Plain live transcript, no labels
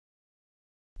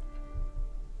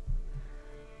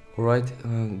Alright,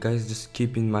 guys, just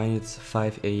keep in mind it's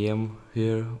 5 a.m.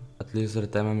 here. At least at the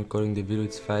time I'm recording the video,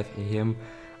 it's 5 a.m.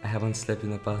 I haven't slept in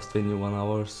the past 21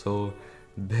 hours, so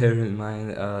bear in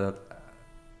mind that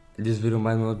this video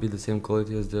might not be the same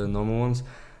quality as the normal ones.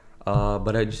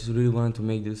 But I just really wanted to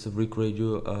make this a Rick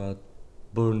Radio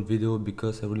burn video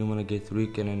because I really want to get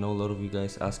Rick, and I know a lot of you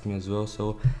guys ask me as well,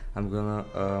 so I'm gonna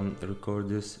record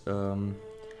this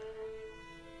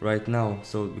right now,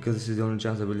 so because this is the only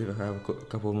chance I believe I have a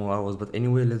couple more hours. But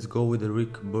anyway, let's go with the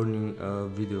Rick burning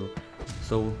video.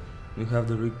 So we have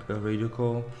the Rick radio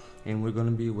call, and we're gonna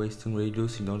be wasting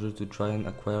radios in order to try and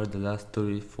acquire the last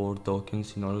 34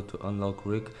 tokens in order to unlock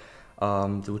Rick,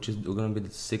 which is gonna be the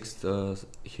 6th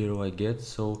hero I get.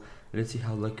 So let's see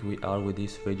how lucky we are with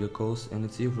these radio calls, and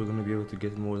let's see if we're gonna be able to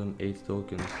get more than 8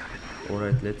 tokens.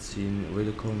 Alright, let's see. In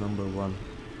radio call number 1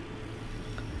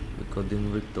 we got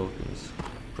in Rick tokens.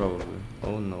 Probably.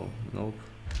 Oh no, nope.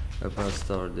 A bad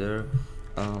start there.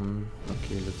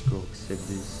 Okay, let's go accept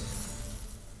these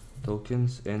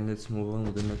tokens and let's move on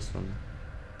with the next one.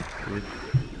 Rick,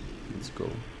 let's go.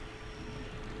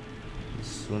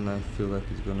 This one I feel like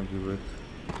it's gonna be Rick.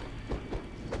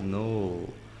 No.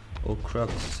 Oh crap,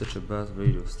 this is such a bad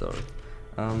radio start.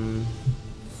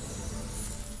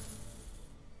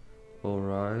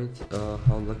 Alright,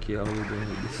 how lucky are we doing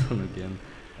with this one again?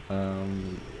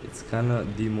 It's kinda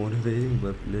demotivating,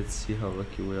 but let's see how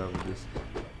lucky we are with this.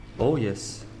 Oh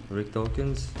yes, Rick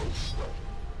tokens.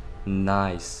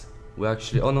 Nice. We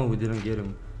actually, oh no, we didn't get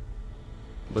him,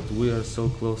 but we are so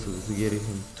close to getting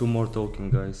him. 2 more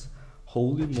tokens, guys.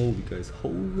 Holy moly, guys,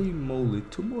 holy moly,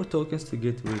 2 more tokens to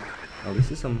get Rick. Now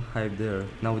this is some hype there.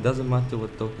 Now it doesn't matter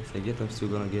what tokens I get, I'm still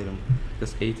gonna get him,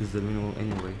 because 8 is the minimum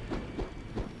anyway.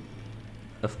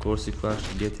 Of course, if we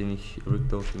actually get any Rick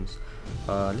tokens.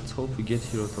 Let's hope we get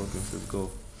hero tokens. Let's go.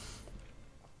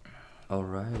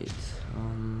 Alright.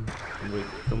 Rick,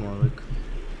 come on, Rick.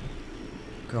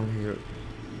 Come here.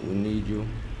 We need you.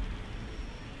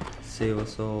 Save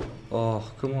us all.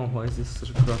 Oh, come on, why is this such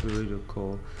a crappy radio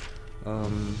call?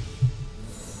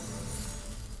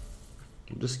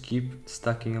 Just keep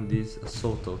stacking up these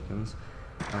assault tokens.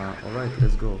 Alright,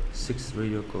 let's go. 6th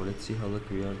radio call. Let's see how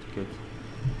lucky we are to get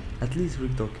at least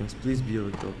Rick tokens. Please be a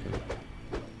Rick token.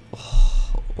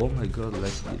 Oh my god,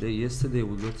 like yesterday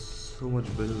we got so much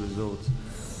better results.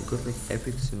 We got like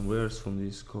epics and rares from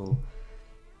this call.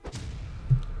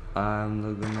 I'm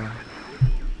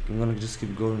gonna just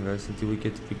keep going, guys, until we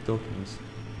get Rick tokens.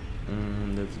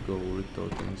 Let's go, Rick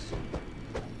tokens.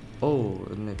 Oh,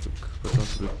 an epic, but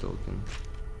not Rick token.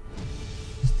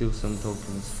 Still some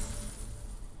tokens.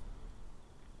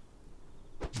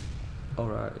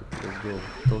 Alright, let's go.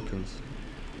 Tokens.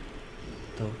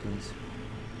 Tokens.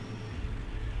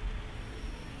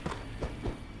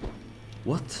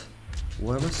 What?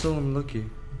 Why am I so unlucky?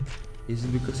 Is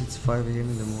it because it's 5 a.m.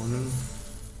 in the morning?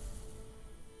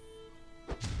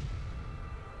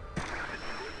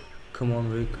 Come on,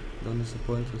 Rick, don't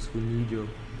disappoint us, we need you.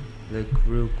 Like,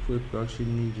 real quick, we actually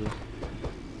need you.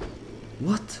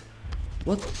 What?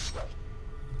 What?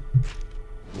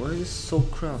 Why is this so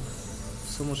crap?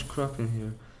 So much crap in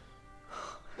here.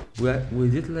 We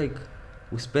did like,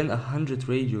 we spent 100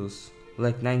 radios,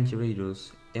 like 90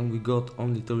 radios, and we got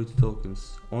only 30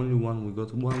 tokens. Only one, we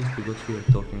got 3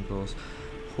 token calls.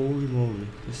 Holy moly,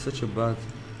 it's such a bad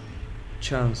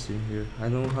chance in here. I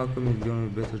don't know how come it's gonna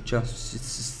be better chance.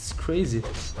 It's crazy.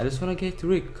 I just wanna get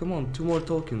Rick. Come on, 2 more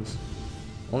tokens.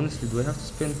 Honestly, do I have to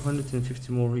spend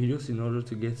 150 more radios in order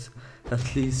to get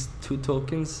at least 2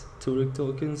 tokens? 2 Rick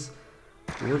tokens?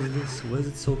 What is this? Why is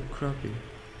it so crappy?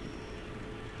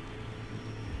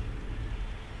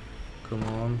 Come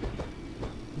on.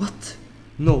 What?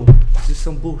 No, this is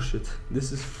some bullshit.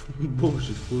 This is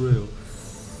bullshit for real.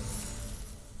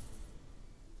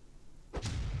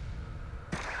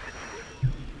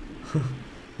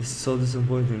 This is so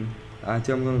disappointing. I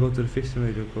think I'm gonna go to the 15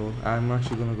 radio call. I'm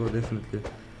actually gonna go definitely.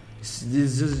 It's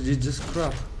just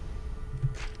crap.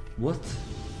 What?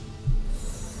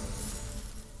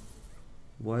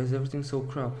 Why is everything so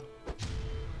crap?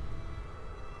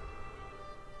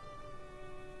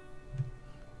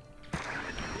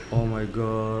 Oh my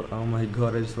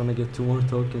god, I just wanna get 2 more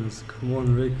tokens. Come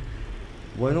on, Rick.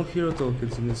 Why no hero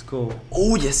tokens in this call?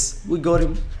 Oh yes, we got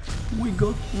him. We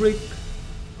got Rick.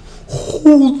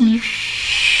 Holy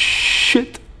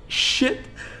shit.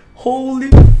 Holy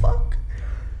fuck.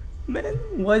 Man,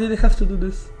 why did I have to do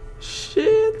this?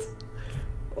 Shit.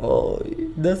 Oh,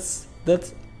 that's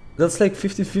like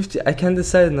 50-50. I can't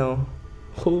decide now.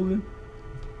 Holy.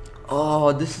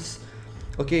 Oh, this is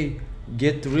okay.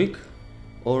 Get Rick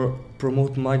or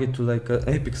promote Maggie to like an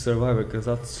epic survivor, because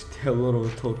that's a lot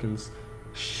of tokens.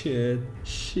 Shit,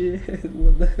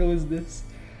 what the hell is this?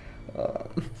 Uh,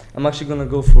 I'm actually gonna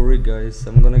go for Rick, guys.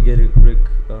 I'm gonna get it Rick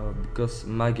because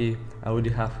Maggie, I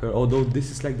already have her. Although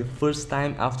this is like the first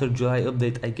time after July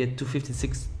update I get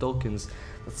 256 tokens.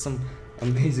 That's some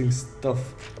amazing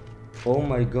stuff. Oh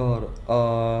my god.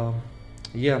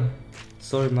 Yeah.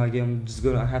 Sorry, Maggie.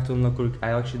 I have to unlock Rick.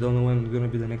 I actually don't know when it's gonna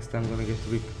be the next time I'm gonna get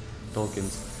Rick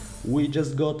tokens. We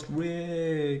just got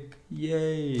Rick.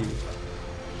 Yay.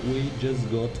 We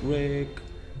just got Rick.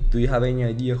 Do you have any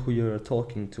idea who you're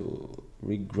talking to?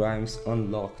 Rick Grimes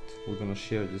unlocked. We're gonna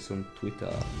share this on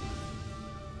Twitter.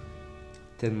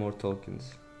 10 more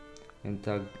tokens. And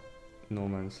tag No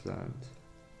Man's Land.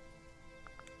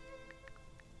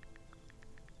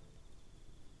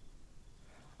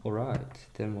 Alright,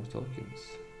 10 more tokens.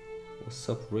 What's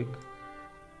up, Rick?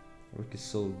 Rick is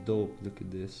so dope. Look at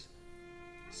this.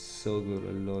 So good,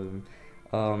 I love him.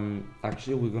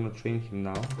 Actually, we're gonna train him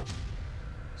now.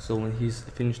 So when he's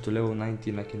finished to level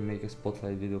 19, I can make a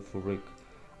spotlight video for Rick.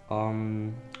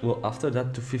 Well, after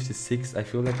that to 56, I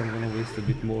feel like I'm gonna waste a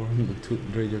bit more on the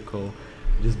radio call,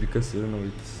 just because, you know,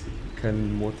 it's kind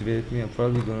of motivated me. I'm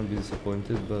probably gonna be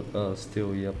disappointed, but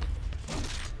still, yep.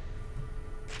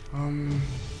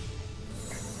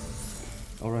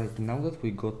 Alright, now that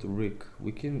we got Rick,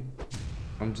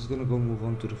 I'm just gonna go move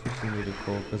on to the 15 radio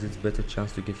call, because it's better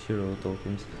chance to get hero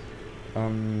tokens.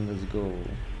 Let's go.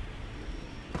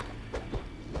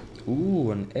 Ooh,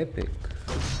 an epic.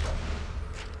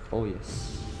 Oh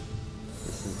yes,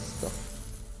 this is the stuff.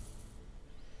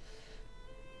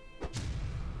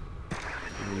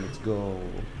 Let's go.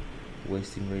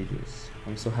 Wasting radius.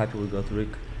 I'm so happy we got Rick.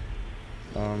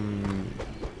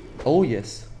 Oh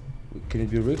yes. Can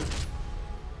it be Rick?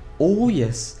 Oh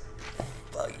yes.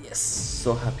 Yes.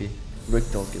 So happy. Rick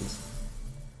tokens.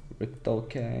 Rick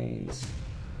tokens.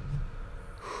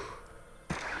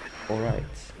 Alright.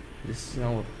 This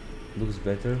now looks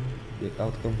better. The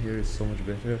outcome here is so much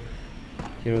better.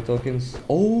 Hero tokens.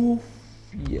 Oh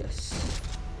yes.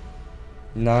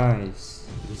 Nice.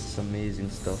 This is amazing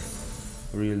stuff.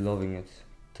 Really loving it.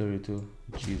 32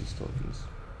 Jesus tokens.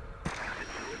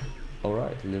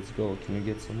 Alright, let's go. Can we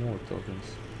get some more tokens?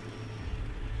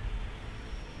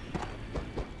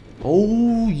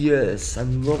 Oh yes,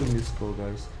 I'm loving this score,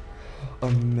 guys.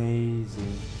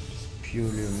 Amazing. It's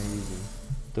purely amazing.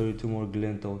 32 more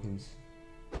Glen tokens.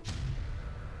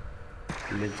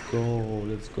 Let's go.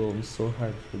 I'm so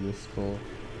hyped for this score.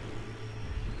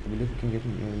 I believe we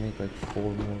can make like 4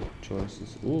 more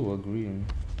choices. Ooh, a green.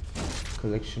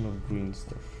 Collection of green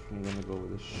stuff. I'm gonna go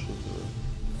with a shooter.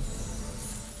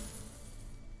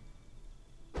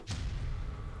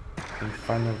 And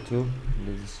final 2.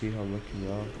 Let's see how lucky we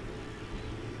are.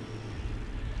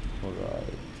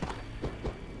 Alright.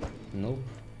 Nope.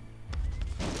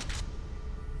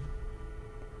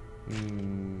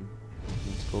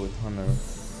 Let's go with Hunter.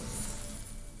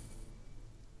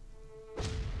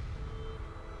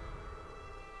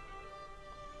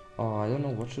 Oh, I don't know,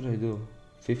 what should I do?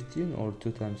 15 or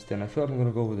 2 times 10? I feel like I'm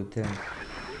gonna go with the 10.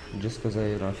 Just cause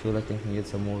I feel like I can get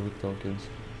some more Rick tokens.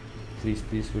 Please,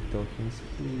 Rick tokens,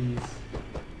 please.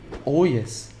 Oh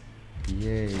yes!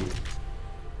 Yay!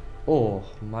 Oh,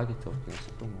 Maggie tokens,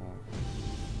 come on.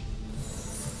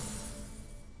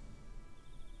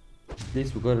 At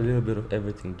least we got a little bit of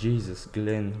everything. Jesus,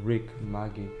 Glenn, Rick,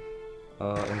 Maggie,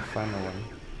 and final one.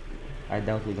 I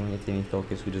doubt we're gonna get any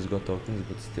tokens. We just got tokens,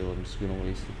 but still, I'm just gonna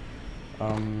waste it.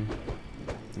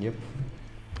 Yep.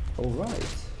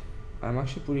 Alright. I'm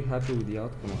actually pretty happy with the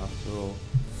outcome after all.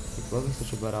 It wasn't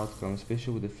such a bad outcome,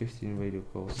 especially with the 15 radio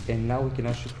calls. And now we can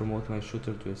actually promote my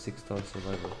shooter to a 6-star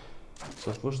survivor.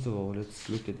 So first of all, let's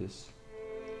look at this.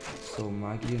 So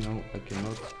Maggie, no, I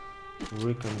cannot.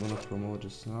 Rick, I'm gonna promote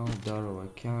just now. Darrow, I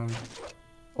can't.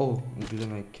 Oh,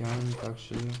 Glenn, I can't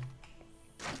actually.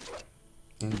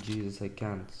 And Jesus, I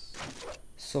can't.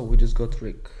 So we just got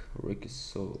Rick. Rick is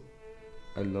so...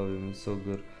 I love him, he's so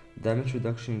good. Damage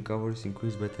reduction in cover is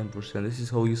increased by 10%. This is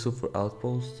how useful for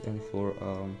outposts and for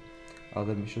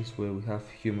other missions where we have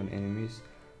human enemies.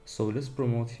 So let's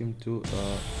promote him to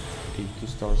a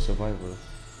 2-star survivor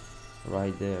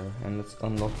right there, and let's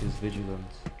unlock his vigilant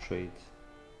trait.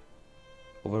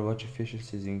 Overwatch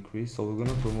efficiency is increased, so we're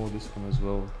gonna promote this one as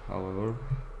well, however,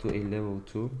 to a level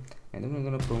 2, and then we're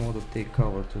gonna promote the take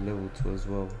cover to level 2 as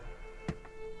well.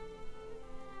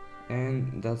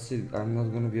 And that's it. I'm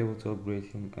not gonna be able to upgrade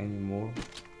him anymore,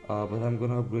 but I'm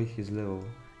gonna upgrade his level,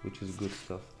 which is good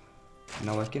stuff.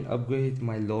 Now I can upgrade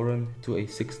my Lauren to a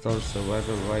 6-star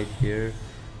survivor right here,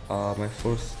 my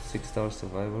first 6-star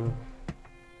survivor.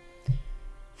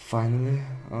 Finally,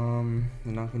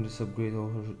 and I can just upgrade all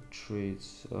her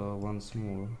traits once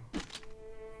more.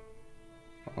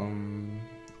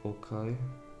 Okay.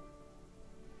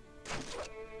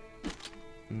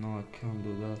 No, I can't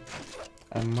do that.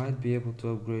 I might be able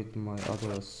to upgrade my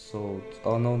other assault.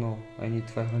 Oh no, I need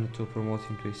 500 to promote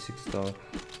him to a 6 star.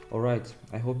 Alright,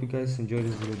 I hope you guys enjoyed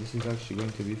this video. This is actually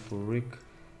going to be for Rick.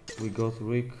 We got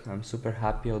Rick. I'm super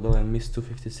happy, although I missed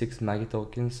 256 Maggie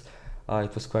tokens.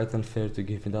 It was quite unfair to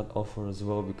give me that offer as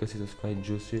well because it was quite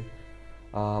juicy.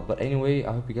 But anyway,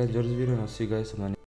 I hope you guys enjoyed this video and I'll see you guys on my next